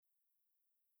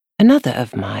Another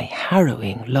of my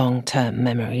harrowing long-term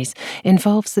memories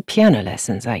involves the piano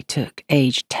lessons I took,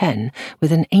 aged 10,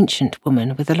 with an ancient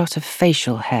woman with a lot of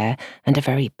facial hair and a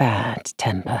very bad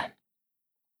temper.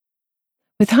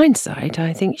 With hindsight,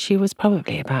 I think she was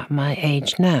probably about my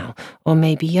age now, or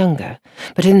maybe younger,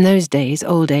 but in those days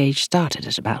old age started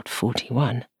at about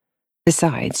 41.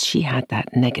 Besides, she had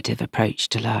that negative approach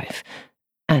to life,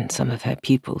 and some of her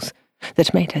pupils,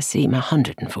 that made her seem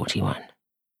 141.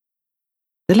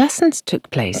 The lessons took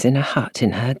place in a hut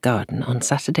in her garden on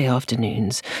Saturday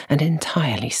afternoons and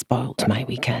entirely spoilt my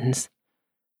weekends.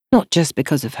 Not just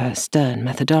because of her stern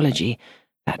methodology,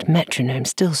 that metronome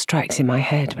still strikes in my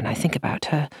head when I think about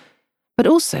her, but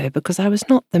also because I was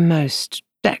not the most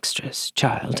dexterous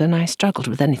child and I struggled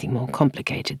with anything more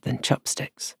complicated than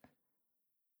chopsticks.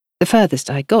 The furthest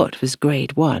I got was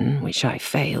grade 1, which I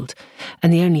failed,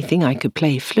 and the only thing I could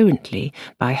play fluently,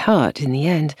 by heart in the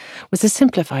end, was a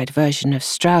simplified version of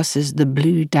Strauss's The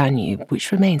Blue Danube,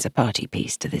 which remains a party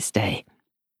piece to this day.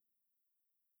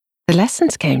 The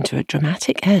lessons came to a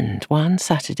dramatic end one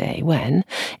Saturday when,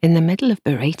 in the middle of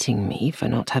berating me for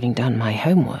not having done my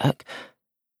homework,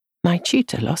 my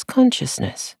tutor lost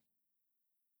consciousness.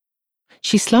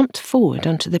 She slumped forward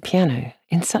onto the piano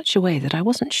in such a way that I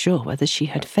wasn't sure whether she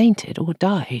had fainted or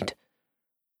died.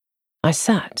 I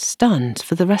sat, stunned,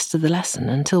 for the rest of the lesson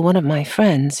until one of my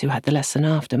friends, who had the lesson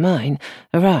after mine,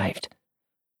 arrived.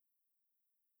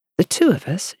 The two of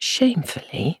us,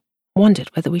 shamefully, wondered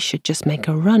whether we should just make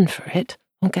a run for it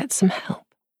or get some help.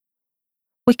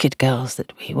 Wicked girls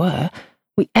that we were,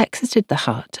 we exited the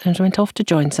hut and went off to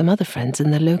join some other friends in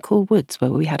the local woods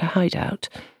where we had a hideout.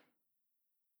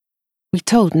 We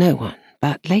told no one,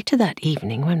 but later that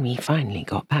evening when we finally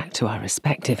got back to our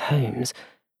respective homes,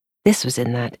 this was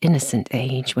in that innocent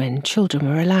age when children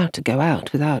were allowed to go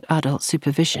out without adult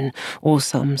supervision or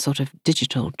some sort of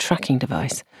digital tracking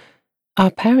device,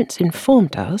 our parents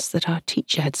informed us that our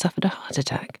teacher had suffered a heart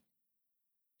attack.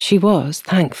 She was,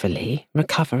 thankfully,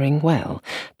 recovering well,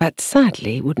 but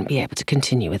sadly wouldn't be able to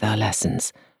continue with our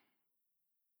lessons.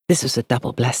 This was a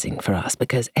double blessing for us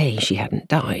because A, she hadn't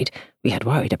died, we had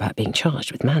worried about being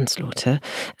charged with manslaughter,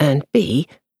 and B,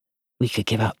 we could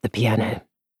give up the piano.